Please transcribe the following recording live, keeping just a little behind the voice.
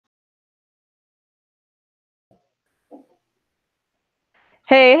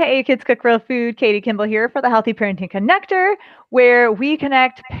Hey, kids cook real food. Katie Kimball here for the Healthy Parenting Connector, where we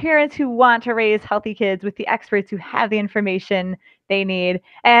connect parents who want to raise healthy kids with the experts who have the information they need.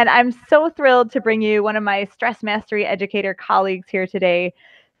 And I'm so thrilled to bring you one of my stress mastery educator colleagues here today,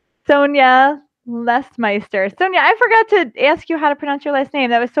 Sona Lesmeister. Sonia, I forgot to ask you how to pronounce your last name.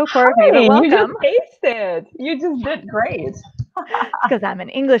 That was so poor of me, but Hey, you just welcome. aced it. You just did great. It's because I'm an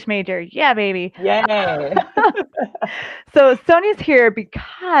English major. Yeah, baby. Yay. So Sonia's here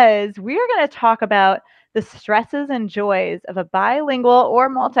because we are going to talk about the stresses and joys of a bilingual or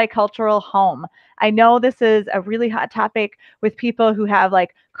multicultural home. I know this is a really hot topic with people who have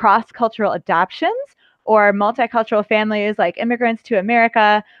like cross-cultural adoptions or multicultural families like immigrants to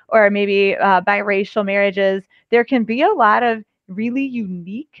America or maybe biracial marriages. There can be a lot of really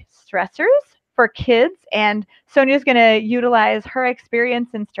unique stressors for kids, and Sonia's going to utilize her experience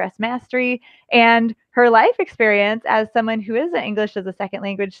in stress mastery and her life experience as someone who is an English as a second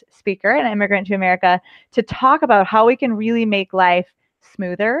language speaker and an immigrant to America to talk about how we can really make life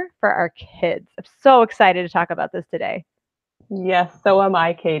smoother for our kids. I'm so excited to talk about this today. Yes, so am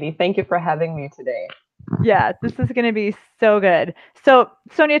I, Katie. Thank you for having me today. Yeah, this is going to be so good. So,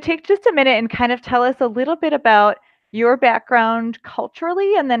 Sonia, take just a minute and kind of tell us a little bit about your background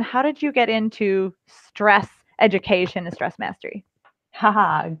culturally, and then how did you get into stress education and stress mastery?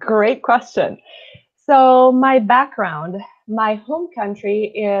 Haha, great question. So, my background, my home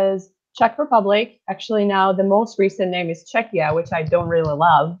country is Czech Republic. Actually, now the most recent name is Czechia, which I don't really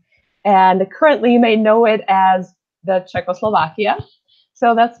love. And currently, you may know it as the Czechoslovakia.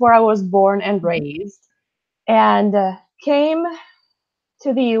 So, that's where I was born and raised. And came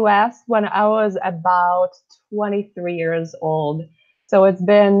to the US when I was about 23 years old. So it's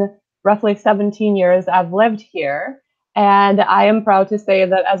been roughly 17 years I've lived here. And I am proud to say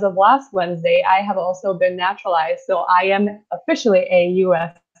that as of last Wednesday, I have also been naturalized. So I am officially a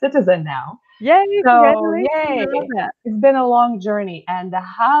US citizen now. Yay, So, congratulations. I love yay. that. It's been a long journey. And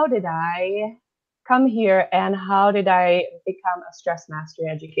how did I come here and how did I become a stress mastery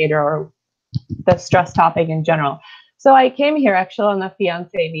educator or the stress topic in general? So I came here actually on a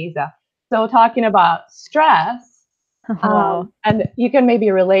fiance visa. So talking about stress, Wow. and you can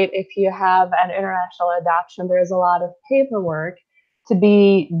maybe relate if you have an international adoption, there's a lot of paperwork to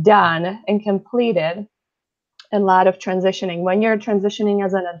be done and completed, and a lot of transitioning. When you're transitioning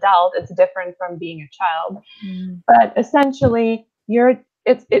as an adult, it's different from being a child. Mm. But essentially,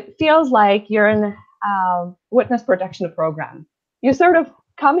 it feels like you're in a witness protection program. You sort of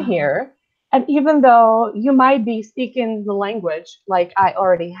come Oh. here, and even though you might be speaking the language like I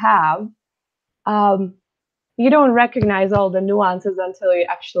already have, um, you don't recognize all the nuances until you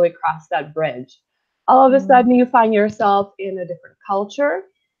actually cross that bridge. All of a Mm. sudden, you find yourself in a different culture.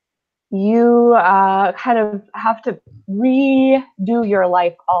 You kind of have to redo your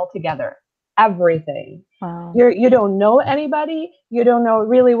life altogether, everything. Wow. You don't know anybody. You don't know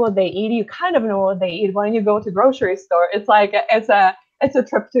really what they eat. You kind of know what they eat when you go to grocery store. It's like it's a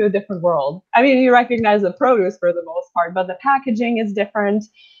trip to a different world. I mean, you recognize the produce for the most part, but the packaging is different.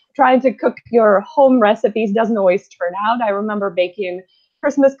 Trying to cook your home recipes doesn't always turn out. I remember baking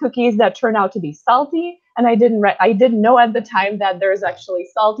Christmas cookies that turn out to be salty, and I didn't know at the time that there's actually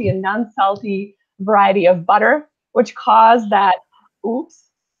salty and non-salty variety of butter, which caused that oops.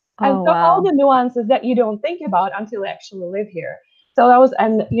 And Oh, so all wow. the nuances that you don't think about until you actually live here. So that was,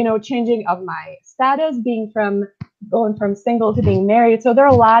 and changing of my status, going from single to being married. So there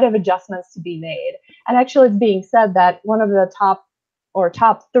are a lot of adjustments to be made. And actually, it's being said that one of the top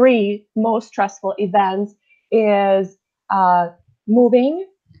three most stressful events is moving.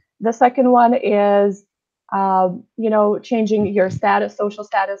 The second one is changing your status, social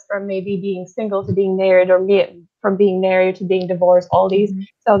status, from maybe being single to being married, or from being married to being divorced, all these. Mhm.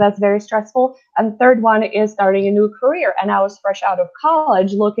 So that's very stressful. And third one is starting a new career. And I was fresh out of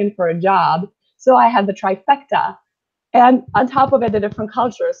college looking for a job. So I had the trifecta. And on top of it, the different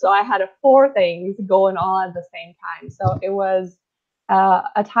cultures. So I had four things going on at the same time. So it was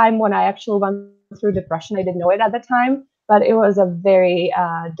a time when I actually went through depression. I didn't know it at the time, but it was a very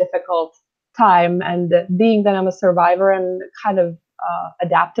difficult time. And being that I'm a survivor and kind of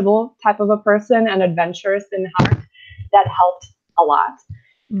adaptable type of a person and adventurous in heart, that helped a lot.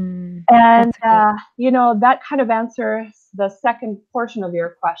 Mm, And that's great. that kind of answers the second portion of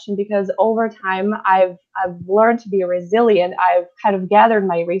your question, because over time I've learned to be resilient. I've kind of gathered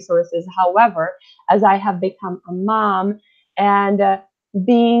my resources. However, as I have become a mom and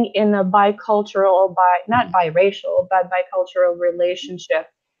being in a bicultural, not biracial, but bicultural relationship,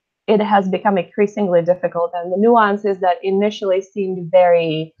 it has become increasingly difficult. And the nuances that initially seemed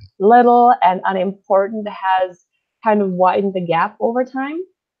very little and unimportant has kind of widened the gap over time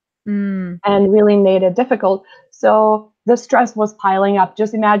Mm. and really made it difficult. So the stress was piling up.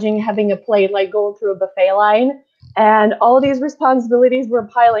 Just imagine having a plate like going through a buffet line, and all these responsibilities were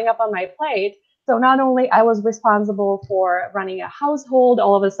piling up on my plate. So not only I was responsible for running a household,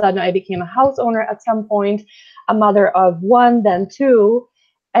 all of a sudden I became a house owner at some point, a mother of one, then two,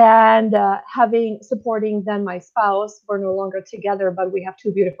 and supporting then my spouse. We're no longer together, but we have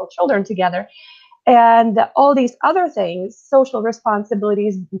two beautiful children together. And all these other things, social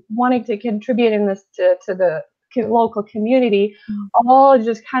responsibilities, wanting to contribute in this to the local community, all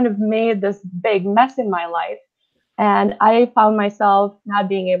just kind of made this big mess in my life. And I found myself not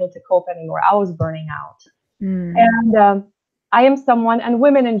being able to cope anymore. I was burning out. And I am someone, and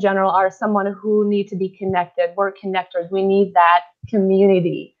women in general are someone who need to be connected. We're connectors. We need that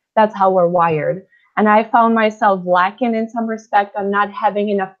community. That's how we're wired. And I found myself lacking in some respect on not having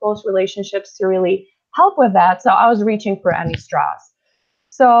enough close relationships to really help with that. So I was reaching for any straws.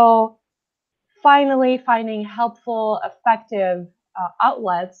 So finally finding helpful, effective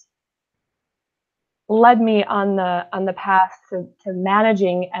outlets led me on the path to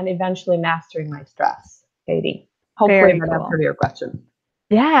managing and eventually mastering my stress, Katie. Hopefully that answered your question.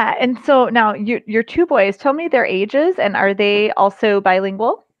 Yeah. And so now your two boys, tell me their ages, and are they also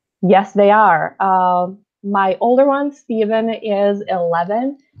bilingual? Yes, they are. My older one, Steven, is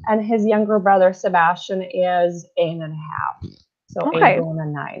 11, and his younger brother, Sebastian, is 8.5. So Okay. 8 going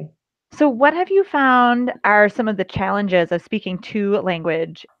on 9. So what have you found are some of the challenges of speaking two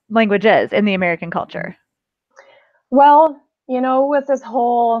languages in the American culture? Well, with this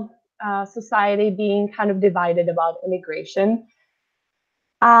whole society being kind of divided about immigration,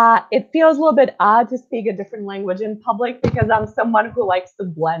 it feels a little bit odd to speak a different language in public because I'm someone who likes to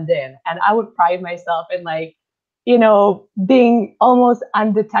blend in, and I would pride myself in being almost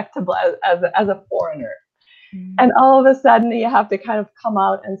undetectable as a foreigner. And all of a sudden you have to kind of come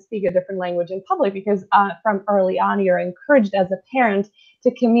out and speak a different language in public because from early on, you're encouraged as a parent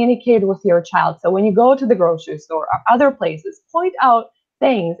to communicate with your child. So when you go to the grocery store or other places, point out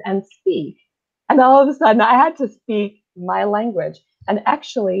things and speak. And all of a sudden I had to speak my language. And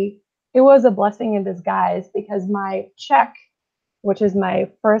actually, it was a blessing in disguise because my Czech, which is my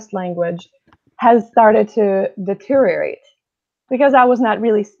first language, has started to deteriorate because I was not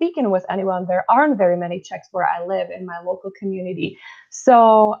really speaking with anyone. There aren't very many Czechs where I live in my local community.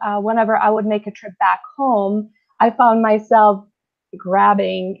 So whenever I would make a trip back home, I found myself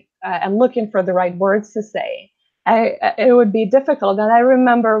grabbing and looking for the right words to say. It would be difficult. And I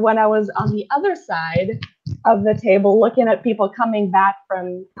remember when I was on the other side of the table looking at people coming back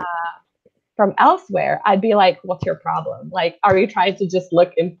from elsewhere, I'd be like, what's your problem? Like, are you trying to just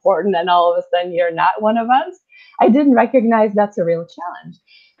look important and all of a sudden you're not one of us? I didn't recognize that's a real challenge.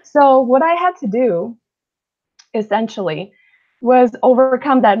 So what I had to do essentially was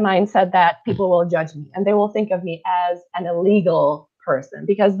overcome that mindset that people will judge me and they will think of me as an illegal person,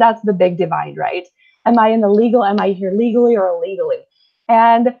 because that's the big divide, right? Am I here legally or illegally?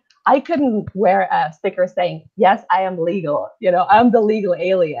 And I couldn't wear a sticker saying, yes, I am legal. I'm the legal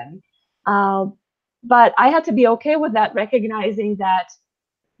alien. But I had to be okay with that, recognizing that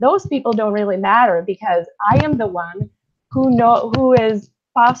those people don't really matter because I am the one who is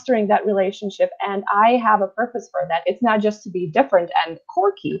fostering that relationship, and I have a purpose for that. It's not just to be different and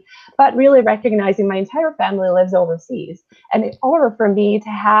quirky, but really recognizing my entire family lives overseas. And in order for me to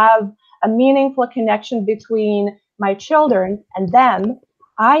have a meaningful connection between my children and them,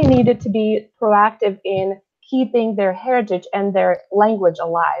 I needed to be proactive in keeping their heritage and their language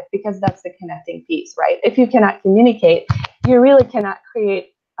alive, because that's the connecting piece, right? If you cannot communicate, you really cannot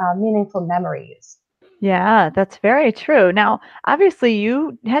create meaningful memories. Yeah, that's very true. Now, obviously,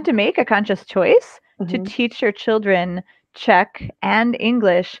 you had to make a conscious choice to teach your children Czech and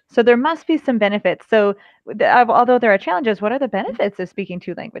English. So there must be some benefits. So, although there are challenges, what are the benefits of speaking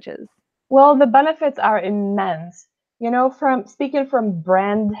two languages? Well, the benefits are immense. From speaking from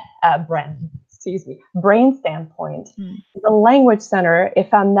brain standpoint, the language center,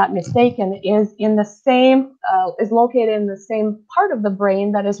 if I'm not mistaken, is located in the same part of the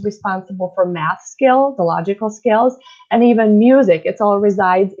brain that is responsible for math skills, the logical skills, and even music. It all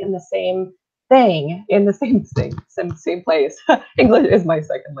resides in the same thing, in the same place. English is my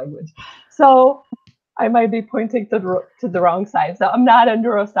second language. So I might be pointing to the wrong side. So I'm not a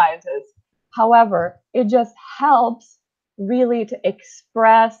neuroscientist. However, it just helps really to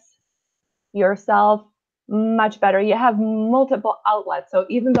express yourself much better. You have multiple outlets. So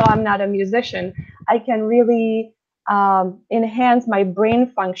even though I'm not a musician, I can really enhance my brain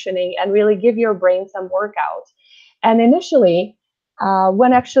functioning and really give your brain some workout. And initially,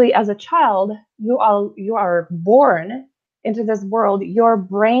 when actually as a child you are born into this world, your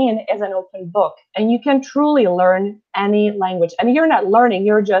brain is an open book, and you can truly learn any language. And you're not learning;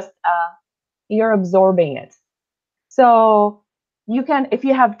 you're just you're absorbing it. So you can, if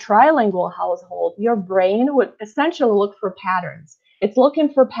you have trilingual household, your brain would essentially look for patterns. It's looking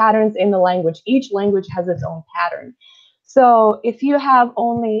for patterns in the language. Each language has its own pattern. So if you have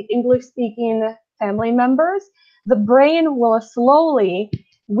only English speaking family members, the brain will slowly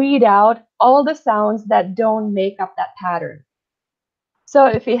weed out all the sounds that don't make up that pattern. So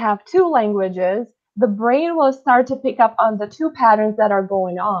if you have two languages, the brain will start to pick up on the two patterns that are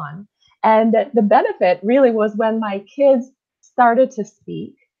going on. And the benefit really was when my kids started to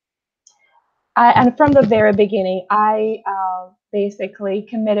speak. And from the very beginning, I basically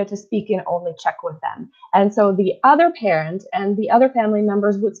committed to speaking only Czech with them. And so the other parent and the other family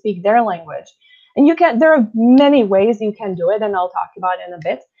members would speak their language. And there are many ways you can do it, and I'll talk about it in a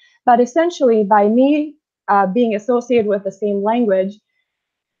bit. But essentially, by me being associated with the same language,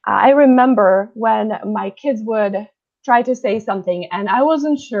 I remember when my kids would try to say something and I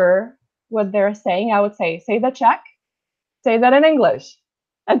wasn't sure what they're saying, I would say that Czech, say that in English.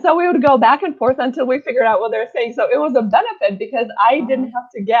 And so we would go back and forth until we figured out what they're saying. So it was a benefit because I didn't have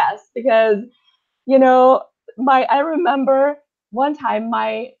to guess, because, you know, I remember one time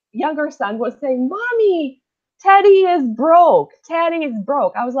my younger son was saying, "Mommy, Teddy is broke. Teddy is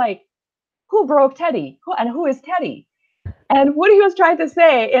broke." I was like, "Who broke Teddy? Who is Teddy?" And what he was trying to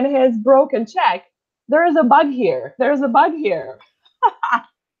say in his broken Czech, "There is a bug here. There's a bug here."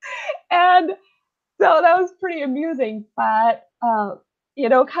 And so that was pretty amusing. But,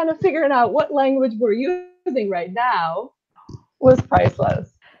 kind of figuring out what language we're using right now was priceless.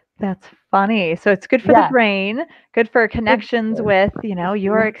 That's funny. So it's good for the Yeah. brain, good for connections with, your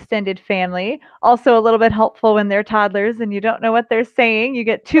Mhm. extended family. Also a little bit helpful when they're toddlers and you don't know what they're saying. You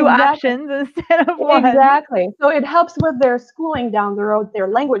get two Exactly. options instead of one. Exactly. So it helps with their schooling down the road, their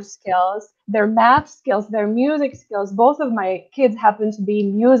language skills, their math skills, their music skills. Both of my kids happen to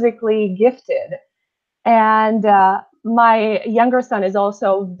be musically gifted. And my younger son is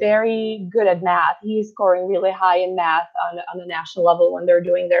also very good at math. He's scoring really high in math on the national level when they're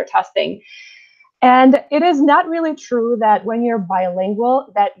doing their testing. And it is not really true that when you're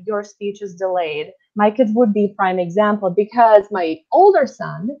bilingual that your speech is delayed. My kids would be prime example, because my older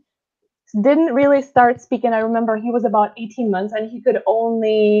son didn't really start speaking. I remember he was about 18 months and he could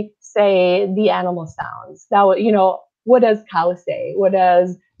only say the animal sounds. That, what does cow say? What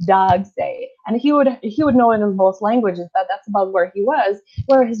does dog say? And he would know it in both languages, but that's about where he was.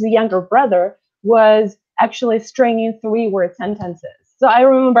 Where his younger brother was actually stringing 3-word sentences. So I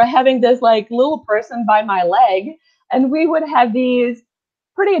remember having this like little person by my leg, and we would have these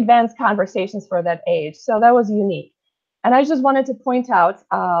pretty advanced conversations for that age. So that was unique. And I just wanted to point out,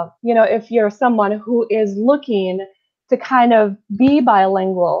 if you're someone who is looking to kind of be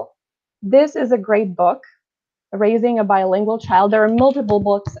bilingual, this is a great book, Raising a Bilingual Child. There are multiple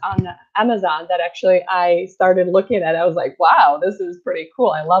books on Amazon that actually I started looking at. I was like, wow, this is pretty cool.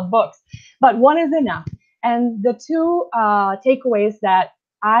 I love books. But one is enough. And the two takeaways that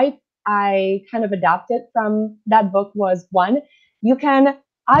I kind of adopted from that book was, one, you can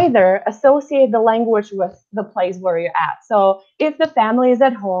either associate the language with the place where you're at. So if the family is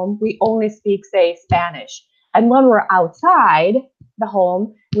at home, we only speak, say, Spanish. And when we're outside the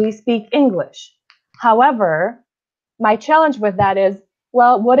home, we speak English. However, my challenge with that is,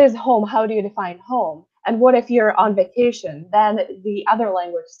 well, what is home? How do you define home? And what if you're on vacation? Then the other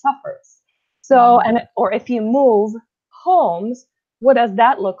language suffers. So, or if you move homes, what does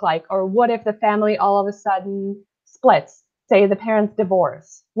that look like? Or what if the family all of a sudden splits? Say the parents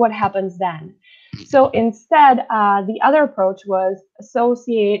divorce. What happens then? So instead, the other approach was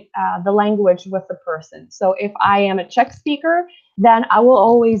associate the language with the person. So if I am a Czech speaker, then I will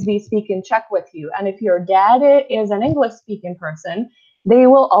always be speaking Czech with you. And if your dad is an English speaking person, they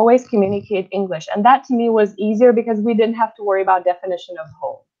will always communicate English. And that to me was easier because we didn't have to worry about definition of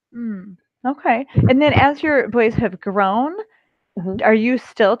home. Okay. And then as your boys have grown, are you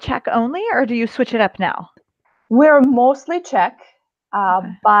still Czech only, or do you switch it up now? We're mostly Czech,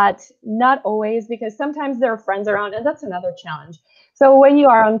 but not always, because sometimes there are friends around, and that's another challenge. So when you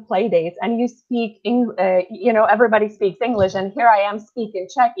are on play dates and you speak, everybody speaks English, and here I am speaking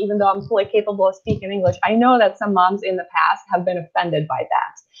Czech, even though I'm fully capable of speaking English. I know that some moms in the past have been offended by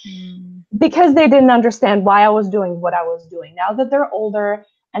that because they didn't understand why I was doing what I was doing. Now that they're older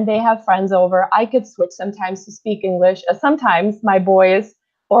and they have friends over, I could switch sometimes to speak English. Sometimes my boys,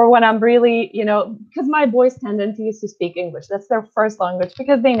 or when I'm really, because my boys' tendency is to speak English. That's their first language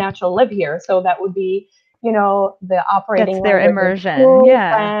because they naturally live here. So that would be the operating That's their language of immersion. school,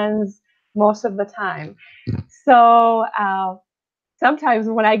 Yeah. friends, most of the time. So sometimes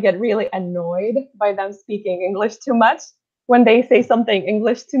when I get really annoyed by them speaking English too much, when they say something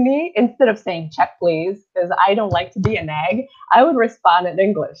English to me, instead of saying check please, because I don't like to be a nag, I would respond in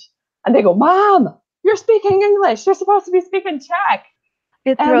English. And they go, Mom, you're speaking English. You're supposed to be speaking Czech.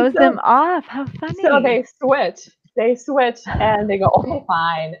 It And throws them off. How so funny. they switch. They switch and they go, okay,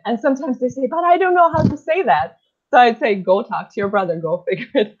 fine. And sometimes they say, but I don't know how to say that. So I'd say, go talk to your brother, go figure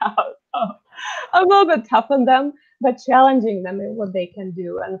it out. So I'm a little bit tough on them, but challenging them in what they can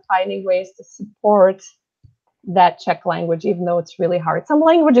do and finding ways to support that Czech language, even though it's really hard. Some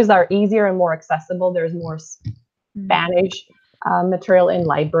languages are easier and more accessible. There's more Spanish material in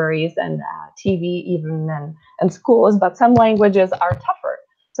libraries and TV even and schools, but some languages are tougher.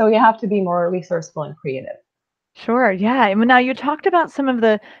 So you have to be more resourceful and creative. Sure. Yeah. And now you talked about some of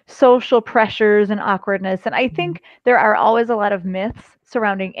the social pressures and awkwardness, and I think there are always a lot of myths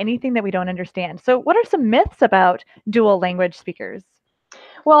surrounding anything that we don't understand. So, what are some myths about dual language speakers?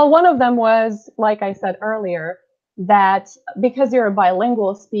 Well, one of them was, like I said earlier, that because you're a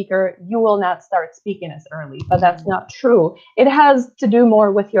bilingual speaker, you will not start speaking as early, but that's not true. It has to do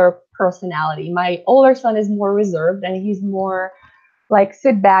more with your personality. My older son is more reserved and he's more like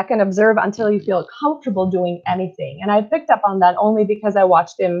sit back and observe until you feel comfortable doing anything. And I picked up on that only because I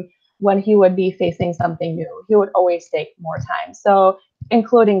watched him when he would be facing something new. He would always take more time. So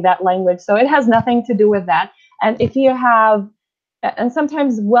including that language. So it has nothing to do with that. And if you have, and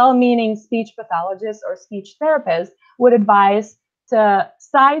sometimes well-meaning speech pathologists or speech therapists would advise to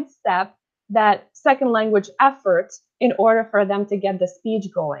sidestep that second language effort in order for them to get the speech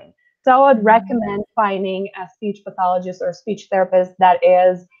going. So I would recommend finding a speech pathologist or speech therapist that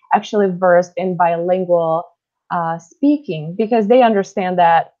is actually versed in bilingual speaking, because they understand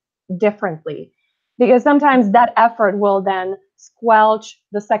that differently. Because sometimes that effort will then squelch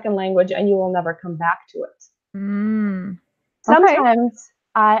the second language and you will never come back to it. Okay. Sometimes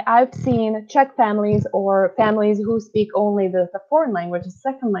I've seen Czech families or families who speak only the foreign language, the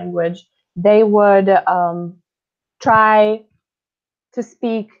second language, they would try to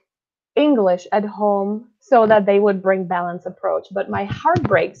speak English at home so that they would bring balanced approach. But my heart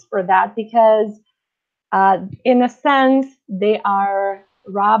breaks for that because in a sense, they are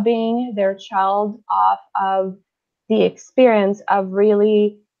robbing their child off of the experience of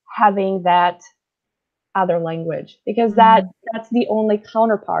really having that other language, because that's the only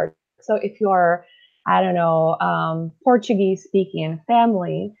counterpart. So if you are, I don't know, Portuguese speaking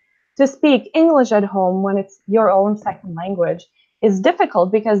family, to speak English at home when it's your own second language is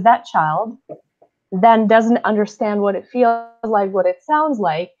difficult, because that child then doesn't understand what it feels like, what it sounds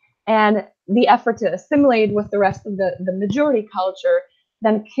like, and the effort to assimilate with the rest of the majority culture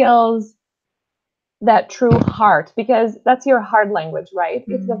then kills that true heart, because that's your heart language, right?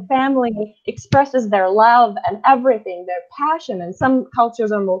 If the family expresses their love and everything, their passion, and some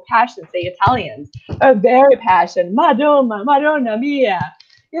cultures are more passionate, say Italians are very passionate, Madonna, Madonna mia,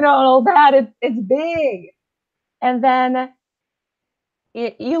 all that, it's big. And then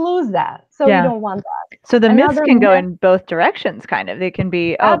you lose that. So you don't want that. So the myths Another can go myth, in both directions, kind of. They can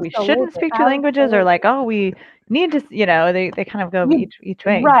be, oh, we shouldn't speak two languages, or like, oh, we need to, they kind of go each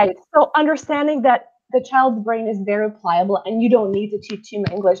way. Right. So understanding that the child's brain is very pliable and you don't need to teach him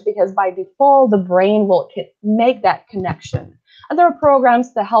English, because by default, the brain will make that connection. And there are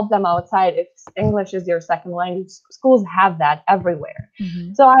programs to help them outside if English is your second language. Schools have that everywhere.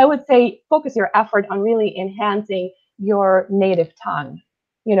 So I would say focus your effort on really enhancing your native tongue,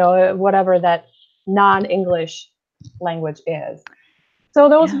 whatever that non-English language is. So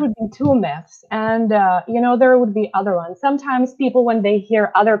those would be two myths. And, there would be other ones. Sometimes people, when they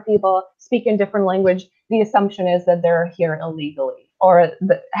hear other people speak in different language, the assumption is that they're here illegally, or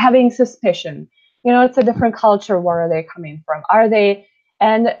having suspicion. It's a different culture. Where are they coming from? Are they?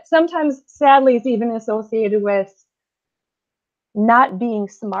 And sometimes, sadly, it's even associated with not being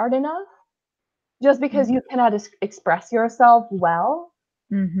smart enough, just because you cannot express yourself well,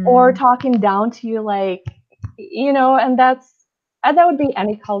 or talking down to you, like, and that would be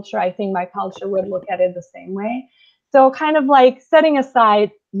any culture. I think my culture would look at it the same way. So kind of like setting aside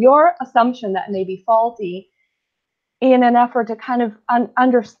your assumption that may be faulty in an effort to kind of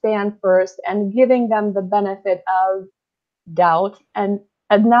understand first, and giving them the benefit of doubt, and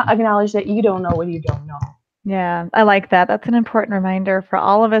not acknowledge that you don't know what you don't know. Yeah, I like that. That's an important reminder for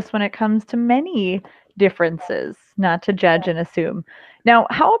all of us when it comes to many differences, not to judge and assume. Now,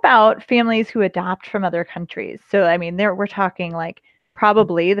 how about families who adopt from other countries? So, I mean, we're talking like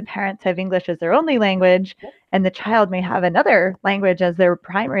probably the parents have English as their only language and the child may have another language as their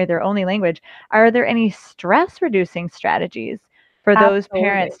primary, their only language. Are there any stress reducing strategies for those Absolutely.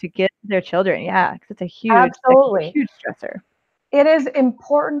 parents to give their children? Yeah, because it's a Absolutely. huge stressor. It is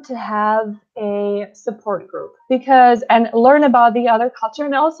important to have a support group because and learn about the other culture,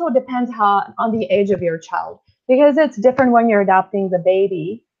 and also depends how on the age of your child, because it's different when you're adopting the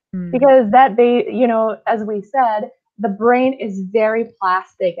baby, Mm. because that baby, as we said, the brain is very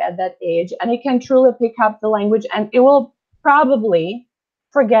plastic at that age and it can truly pick up the language, and it will probably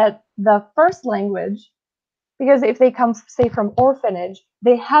forget the first language, because if they come, say, from orphanage,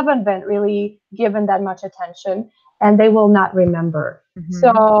 they haven't been really given that much attention and they will not remember. Mhm.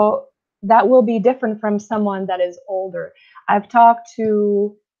 So that will be different from someone that is older. I've talked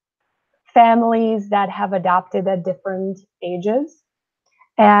to families that have adopted at different ages,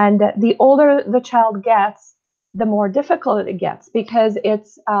 and the older the child gets, the more difficult it gets, because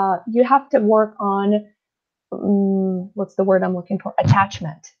it's you have to work on what's the word I'm looking for,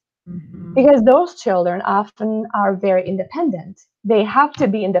 attachment, Mhm. because those children often are very independent. They have to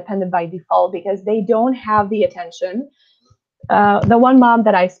be independent by default because they don't have the attention. The one mom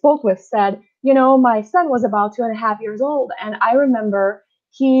that I spoke with said, my son was about 2.5 years old, and I remember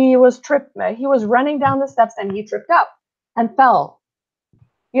he was running down the steps and he tripped up and fell.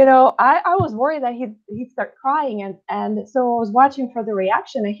 I was worried that he'd start crying, and so I was watching for the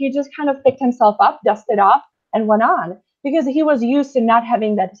reaction, and he just kind of picked himself up, dusted off, and went on, because he was used to not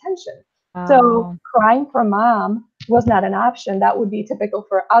having that attention. So Wow. crying for mom was not an option. That would be typical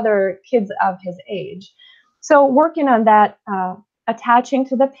for other kids of his age. So working on that, attaching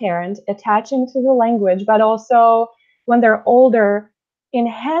to the parent, attaching to the language, but also when they're older,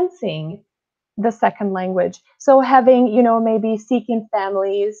 enhancing the second language. So having, maybe seeking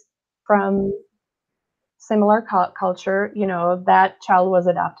families from similar culture, that child was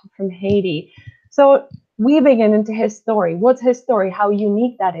adopted from Haiti. So we begin into his story. What's his story? How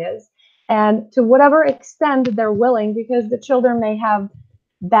unique that is. And to whatever extent they're willing, because the children may have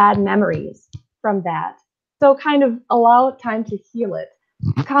bad memories from that. So kind of allow time to heal it.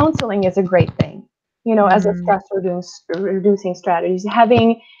 Counseling is a great thing, as a Mhm. stress reducing strategies.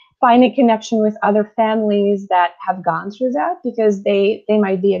 Finding connection with other families that have gone through that, because they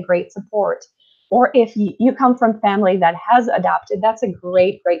might be a great support. Or if you come from family that has adopted, that's a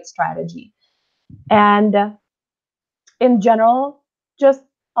great strategy. And in general, just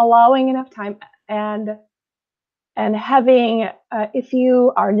allowing enough time, and having, if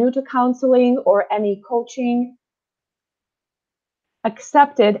you are new to counseling or any coaching,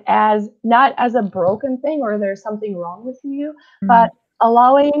 accepted as not as a broken thing or there's something wrong with you, Mm. but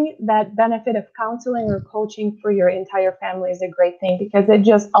allowing that benefit of counseling or coaching for your entire family is a great thing, because it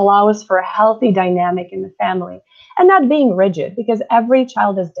just allows for a healthy dynamic in the family, and not being rigid, because every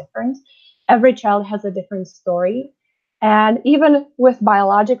child is different. Every child has a different story. And even with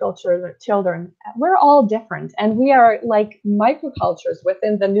biological children, we're all different, and we are like microcultures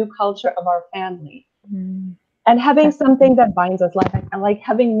within the new culture of our family, Mm. and having Definitely. something that binds us, like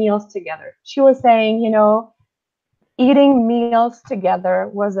having meals together. She was saying, eating meals together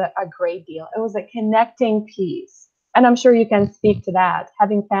was a great deal. It was a connecting piece, and I'm sure you can speak to that.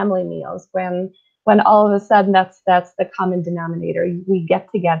 Having family meals, when all of a sudden that's the common denominator. We get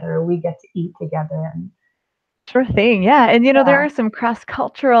together, we get to eat together, and Sure thing. Yeah. And there yeah, are some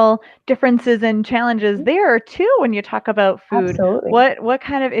cross-cultural differences and challenges there too when you talk about food. absolutely. What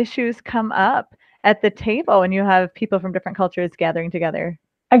kind of issues come up at the table when you have people from different cultures gathering together?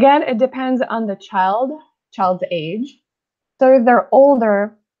 Again, it depends on the child's age. So if they're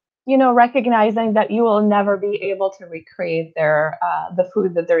older, recognizing that you will never be able to recreate the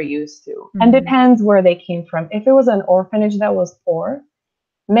food that they're used to, and Mhm. depends where they came from. If it was an orphanage that was poor,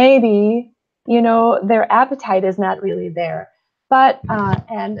 maybe their appetite is not really there. But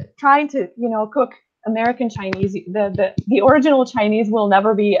and trying to cook American Chinese, the original Chinese will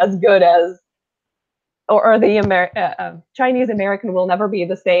never be as good as, or the Chinese American will never be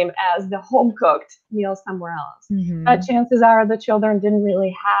the same as the home cooked meal somewhere else. But Mhm. chances are the children didn't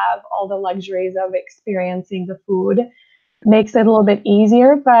really have all the luxuries of experiencing the food. Makes it a little bit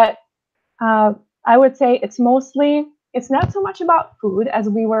easier, but uh, I would say it's not so much about food as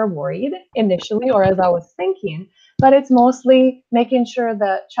we were worried initially, or as I was thinking, but it's mostly making sure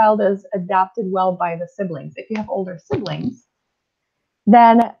the child is adopted well by the siblings. If you have older siblings,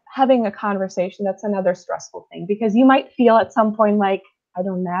 then having a conversation, that's another stressful thing, because you might feel at some point like, I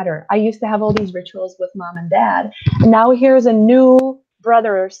don't matter. I used to have all these rituals with mom and dad, and now here's a new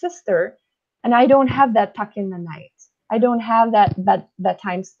brother or sister, and I don't have that tuck in the night. I don't have that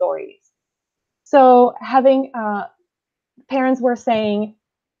bedtime stories. So having parents were saying,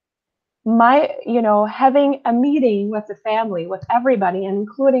 having a meeting with the family, with everybody, and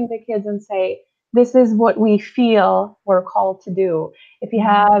including the kids, and say, this is what we feel we're called to do. If you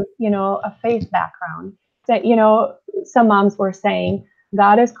have, a faith background, that, some moms were saying,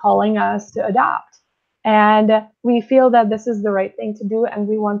 God is calling us to adopt. And we feel that this is the right thing to do, and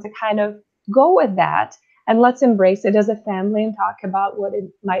we want to kind of go with that. And let's embrace it as a family and talk about what it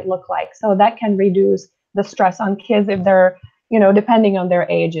might look like. So that can reduce the stress on kids if they're, depending on their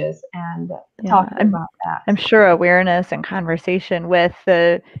ages, and talking about that. I'm sure awareness and conversation with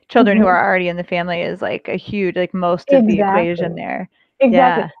the children who are already in the family is like a huge, like most of the equation there.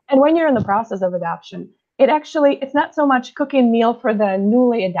 Exactly. Yeah. And when you're in the process of adoption, it's not so much cooking meal for the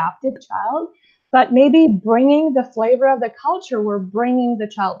newly adopted child, but maybe bringing the flavor of the culture we're bringing the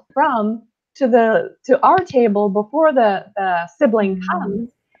child from to our table before the sibling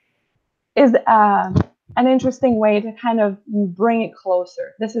comes is an interesting way to kind of bring it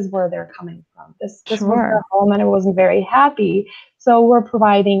closer. This is where they're coming from. This was their home, and it wasn't very happy. So we're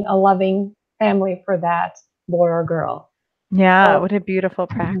providing a loving family for that boy or girl. Yeah, what a beautiful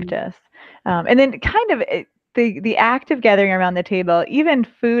practice. And then kind of the act of gathering around the table, even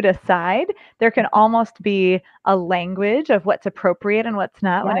food aside, there can almost be a language of what's appropriate and what's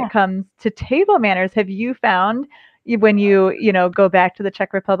not when it comes to table manners. Have you found when you go back to the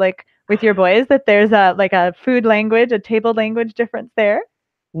Czech Republic with your boys that there's a food language, a table language difference there?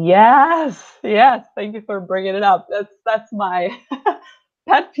 Yes. Thank you for bringing it up. That's my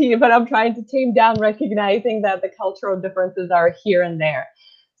pet peeve, but I'm trying to tame down, recognizing that the cultural differences are here and there.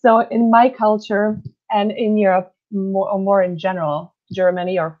 So in my culture and in Europe, more in general,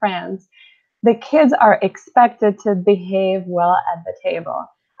 Germany or France, the kids are expected to behave well at the table.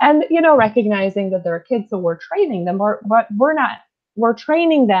 And, recognizing that they're kids, so we're training them, but we're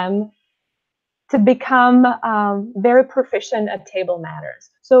training them to become very proficient at table manners.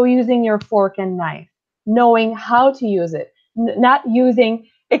 So using your fork and knife, knowing how to use it, not using,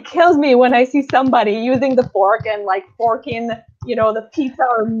 it kills me when I see somebody using the fork and like forking, the pizza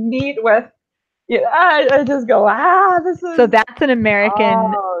or meat with, I just go, this is. So that's an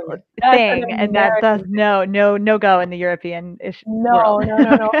American thing, and that does no go in the European world.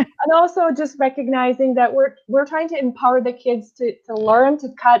 No. And also just recognizing that we're trying to empower the kids to learn to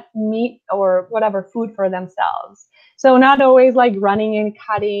cut meat or whatever food for themselves. So not always like running and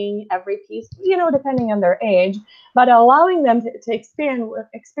cutting every piece, depending on their age, but allowing them to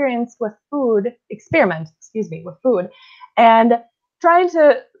experiment with food, and trying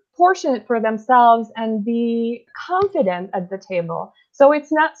to portion it for themselves and be confident at the table. So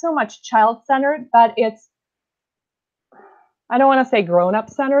it's not so much child-centered, but it's, I don't want to say grown-up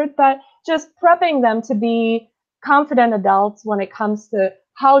centered, but just prepping them to be confident adults when it comes to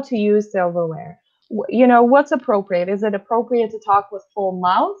how to use silverware. What's appropriate? Is it appropriate to talk with full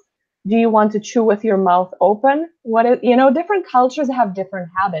mouth? Do you want to chew with your mouth open? Different cultures have different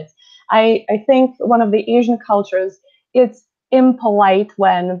habits. I think one of the Asian cultures, it's impolite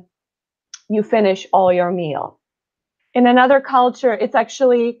when you finish all your meal. In another culture, it's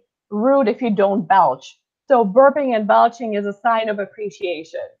actually rude if you don't belch. So burping and belching is a sign of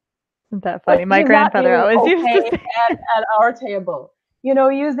appreciation. Isn't that funny? My grandfather always used to say at our table.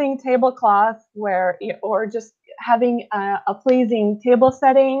 Using tablecloth or just having a pleasing table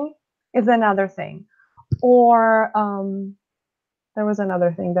setting is another thing. Or there was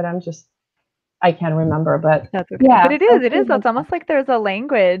another thing that I can't remember, but that's okay. Yeah, but it is. It's almost like there's a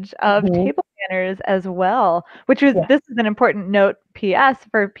language of table manners as well, which is this is an important note. P.S.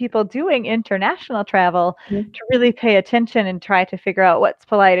 for people doing international travel to really pay attention and try to figure out what's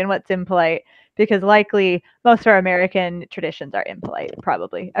polite and what's impolite, because likely most of our American traditions are impolite,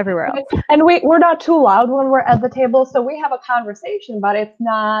 probably everywhere else. And we're not too loud when we're at the table, so we have a conversation, but it's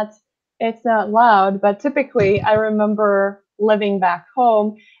not loud. But typically, I remember living back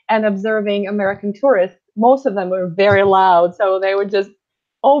home and observing American tourists. Most of them were very loud, so they would just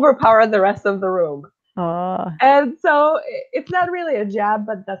overpower the rest of the room. Oh. And so it's not really a jab,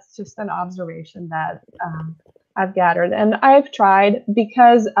 but that's just an observation that I've gathered. And I've tried,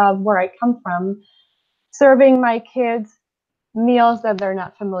 because of where I come from, serving my kids meals that they're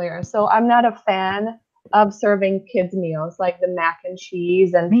not familiar. So I'm not a fan of serving kids meals like the mac and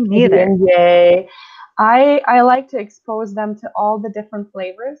cheese and me neither. I like to expose them to all the different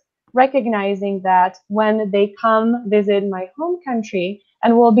flavors, recognizing that when they come visit my home country,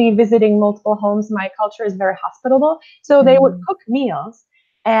 and we'll be visiting multiple homes, my culture is very hospitable. So they would cook meals,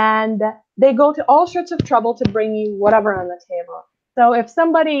 and they go to all sorts of trouble to bring you whatever on the table. So if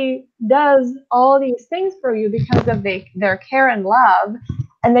somebody does all these things for you because of their care and love,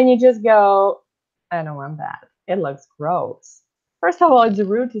 and then you just go, I don't want that. it looks gross. First of all, it's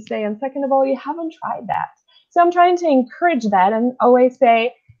rude to say, and second of all, you haven't tried that. So I'm trying to encourage that and always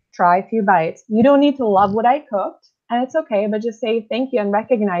say, try a few bites. You don't need to love what I cooked, and it's okay, but just say thank you and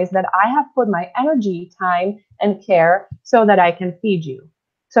recognize that I have put my energy, time, and care so that I can feed you.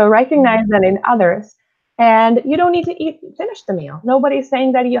 So recognize that in others. And you don't need to finish the meal. Nobody's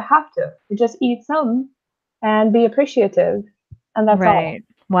saying that you have to. You just eat some and be appreciative. And that's all. Right.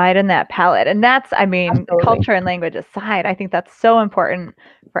 Widen that palette. And that's, I mean, Absolutely. culture and language aside, I think that's so important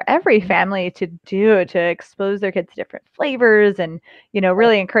for every family to do, to expose their kids to different flavors and,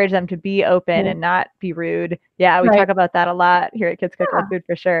 really encourage them to be open and not be rude. Yeah, we talk about that a lot here at Kids Cook Real Food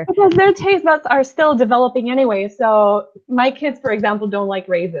for sure. Because their taste buds are still developing anyway. So my kids, for example, don't like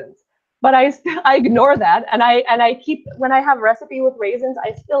raisins. But I ignore that, and I keep, when I have a recipe with raisins,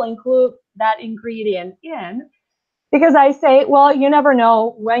 I still include that ingredient in, because I say, well, you never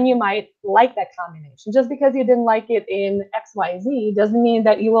know when you might like that combination. Just because you didn't like it in XYZ doesn't mean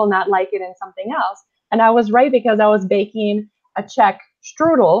that you will not like it in something else. And I was right, because I was baking a Czech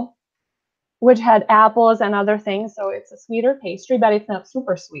strudel, which had apples and other things. So it's a sweeter pastry, but it's not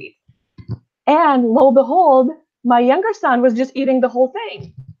super sweet. And lo and behold, my younger son was just eating the whole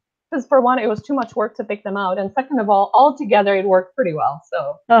thing. Because for one, it was too much work to pick them out, and second of all together it worked pretty well.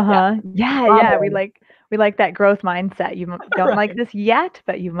 So yeah, we like that growth mindset. You don't like this yet,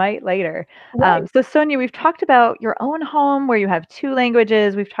 but you might later. So Sonia, we've talked about your own home where you have 2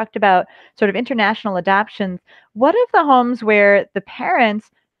 languages. We've talked about sort of international adoptions. What of the homes where the parents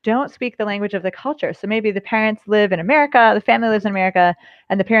don't speak the language of the culture? So maybe the parents live in America, the family lives in America,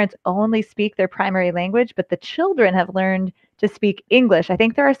 and the parents only speak their primary language, but the children have learned to speak English. I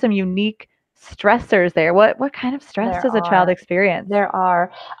think there are some unique stressors there. What kind of stress does a child experience? There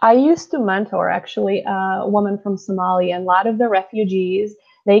are. I used to mentor actually a woman from Somalia, and a lot of the refugees,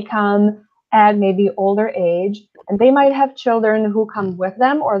 they come at maybe older age, and they might have children who come with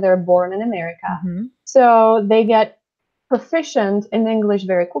them, or they're born in America. So they get proficient in English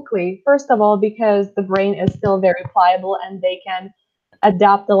very quickly. First of all, because the brain is still very pliable and they can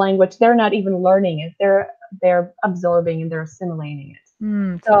adapt the language. They're not even learning it. They're absorbing and they're assimilating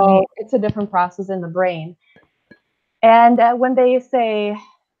it. So it's a different process in the brain. And when they say,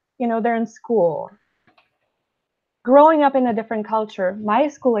 they're in school, growing up in a different culture, my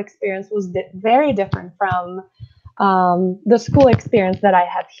school experience was very different from the school experience that I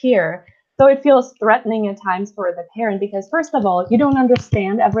have here. So it feels threatening at times for the parent, because first of all, you don't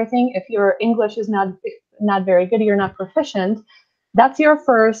understand everything. If your English is not very good, you're not proficient, that's your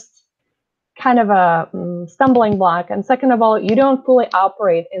first kind of a stumbling block. And second of all, you don't fully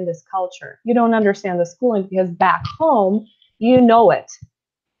operate in this culture. You don't understand the schooling, because back home, you know it.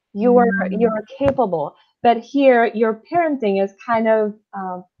 You're capable. But here, your parenting is kind of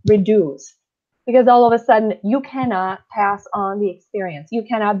reduced, because all of a sudden you cannot pass on the experience. You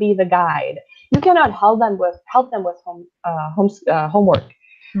cannot be the guide. You cannot help them with homework.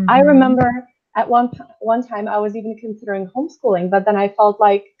 I remember at one time I was even considering homeschooling, but then I felt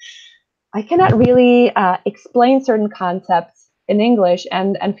like I cannot really explain certain concepts in English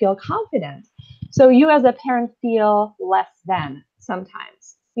and feel confident. So you as a parent feel less than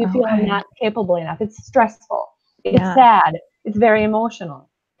sometimes. You feel not capable enough. It's stressful. It's sad. It's very emotional.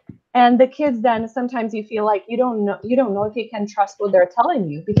 And the kids then, sometimes you feel like you don't know if you can trust what they're telling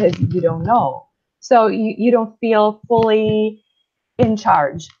you, because you don't know. So you don't feel fully in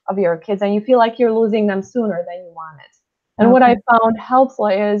charge of your kids, and you feel like you're losing them sooner than you wanted. And what I found helpful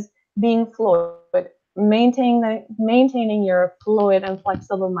is being fluid, maintaining your fluid and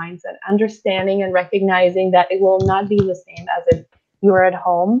flexible mindset, understanding and recognizing that it will not be the same as if you were at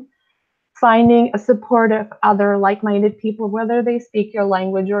home. Finding a supportive other like-minded people, whether they speak your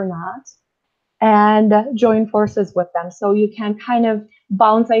language or not, and join forces with them, so you can kind of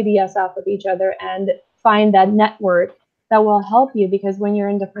bounce ideas off of each other and find that network that will help you. Because when you're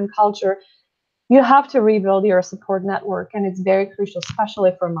in different culture, you have to rebuild your support network, and it's very crucial,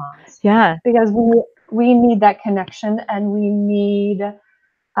 especially for moms. Yeah, because we need that connection, and we need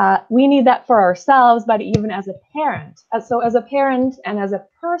that for ourselves, but even as a parent. So as a parent and as a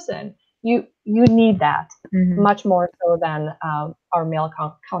person, you need that much more so than our male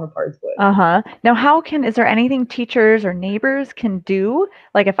counterparts would. Now, is there anything teachers or neighbors can do?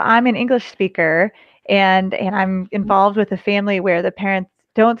 Like if I'm an English speaker and I'm involved with a family where the parents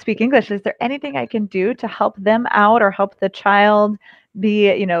don't speak English, is there anything I can do to help them out or help the child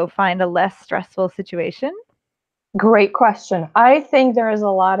be, find a less stressful situation? Great question. I think there is a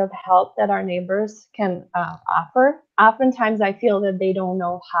lot of help that our neighbors can offer. Oftentimes I feel that they don't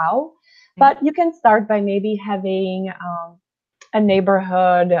know how, but you can start by maybe having a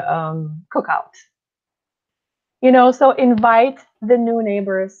neighborhood cookout. So invite the new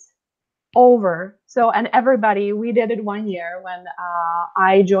neighbors over. So, and everybody, we did it one year when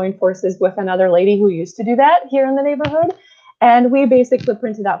I joined forces with another lady who used to do that here in the neighborhood. And we basically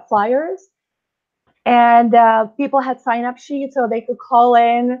printed out flyers, and people had sign up sheets so they could call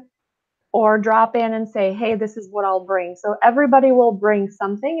in or drop in and say, hey, this is what I'll bring. So everybody will bring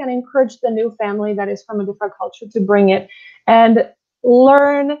something, and encourage the new family that is from a different culture to bring it and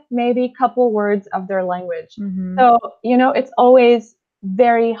learn maybe a couple words of their language. So, it's always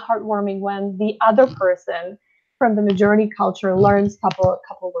very heartwarming when the other person from the majority culture learns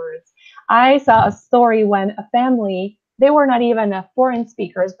couple words. I saw a story when a family, they were not even foreign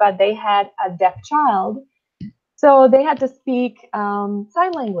speakers, but they had a deaf child. So they had to speak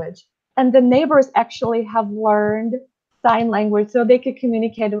sign language, and the neighbors actually have learned sign language so they could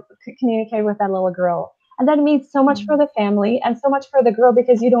communicate with that little girl. And that means so much for the family and so much for the girl,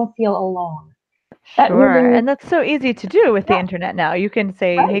 because you don't feel alone. That Sure. really, And that's so easy to do with the yeah, internet now. You can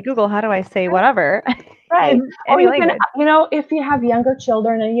say, hey, right, Google, how do I say right, whatever right. in Or any you can, language? if you have younger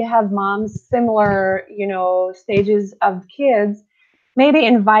children and you have moms similar, stages of kids, maybe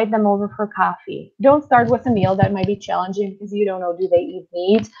invite them over for coffee. Don't start with a meal that might be challenging, because you don't know, do they eat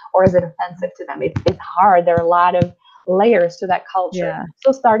meat or is it offensive to them? It's hard. There are a lot of layers to that culture. Yeah.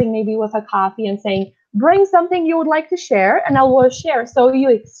 So starting maybe with a coffee and saying, bring something you would like to share and I will share. So you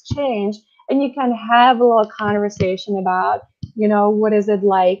exchange, and you can have a little conversation about, what is it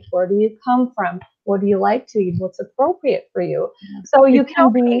like? Where do you come from? What do you like to eat? What's appropriate for you? So Is you it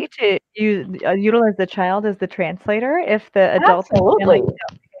can be, okay to utilize the child as the translator if the adults in the family absolutely.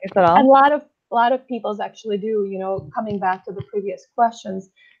 don't speak English at And all? a lot of peoples actually do, coming back to the previous questions,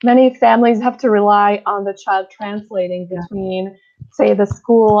 many families have to rely on the child translating Yeah. between, say, the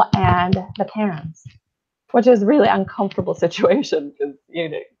school and the parents, which is really uncomfortable situation, because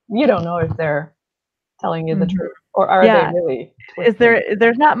you don't know if they're telling you the Mhm. truth, or are they Yeah. really Is twisting it.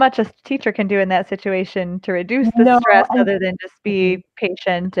 there's not much a teacher can do in that situation to reduce the No, stress and other than just mhm, be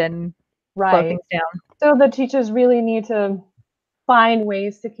patient and slow right. things down. So the teachers really need to find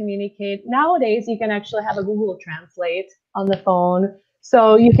ways to communicate. Nowadays, you can actually have a Google Translate on the phone.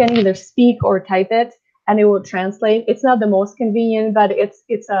 So you can either speak or type it, and it will translate. It's not the most convenient, but it's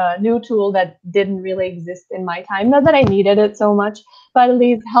a new tool that didn't really exist in my time. Not that I needed it so much, but at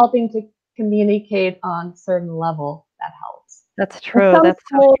least helping to communicate on certain level, that helps. That's And true. some That's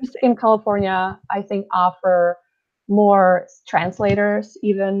so schools interesting. in California, I think, offer more translators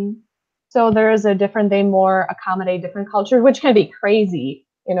even. So there is a different, they more accommodate different cultures, which can be crazy,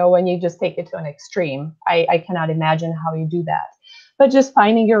 when you just take it to an extreme. I cannot imagine how you do that. But just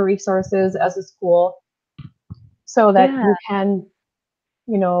finding your resources as a school so that Yeah. you can,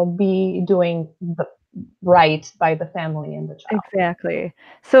 be doing the right by the family and the child. Exactly.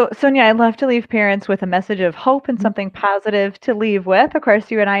 So, Sonia, I'd love to leave parents with a message of hope and something positive to leave with. Of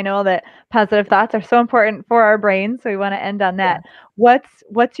course, you and I know that positive thoughts are so important for our brains, so we want to end on Yeah. that.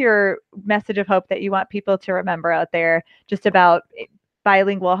 What's your message of hope that you want people to remember out there just about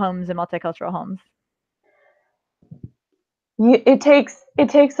bilingual homes and multicultural homes? It takes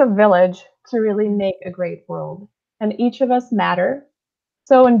a village to really make a great world, and each of us matter.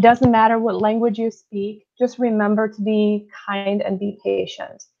 So it doesn't matter what language you speak, just remember to be kind and be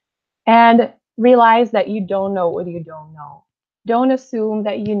patient. And realize that you don't know what you don't know. Don't assume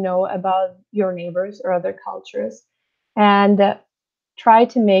that you know about your neighbors or other cultures, and try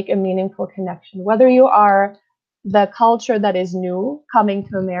to make a meaningful connection. Whether you are the culture that is new coming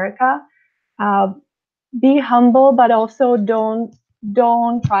to America, uh, be humble, but also don't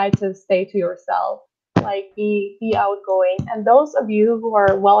try to stay to yourself. Like, be outgoing. And those of you who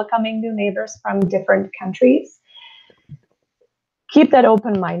are welcoming new neighbors from different countries, keep that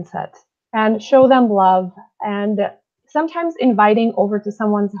open mindset and show them love. And sometimes inviting over to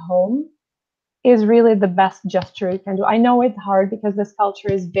someone's home is really the best gesture you can do. I know it's hard because this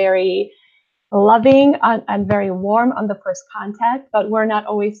culture is very loving and very warm on the first contact, but we're not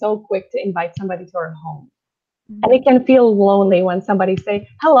always so quick to invite somebody to our home. And it can feel lonely when somebody say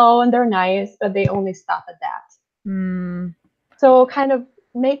hello and they're nice, but they only stop at that. Mm, So kind of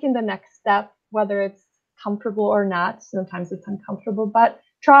making the next step, whether it's comfortable or not, sometimes it's uncomfortable, but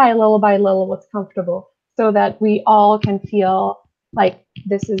try little by little what's comfortable so that we all can feel like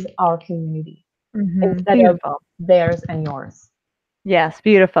this is our community instead of beautiful. theirs and yours. Yes,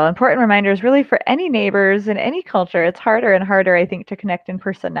 beautiful. Important reminders really for any neighbors in any culture. It's harder and harder, I think, to connect in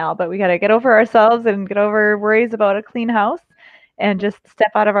person now, but we got to get over ourselves and get over worries about a clean house and just step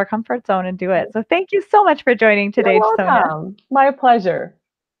out of our comfort zone and do it. So thank you so much for joining You're today, Sonia. welcome. My pleasure.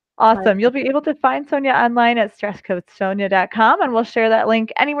 My Awesome. You'll be able to find Sonia online at stresscoachsonia.com, and we'll share that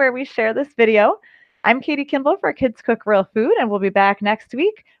link anywhere we share this video. I'm Katie Kimball for Kids Cook Real Food, and we'll be back next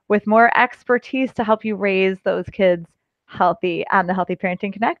week with more expertise to help you raise those kids healthy on the Healthy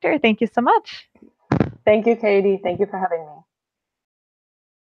Parenting Connector. Thank you so much. Thank you, Katie. Thank you for having me.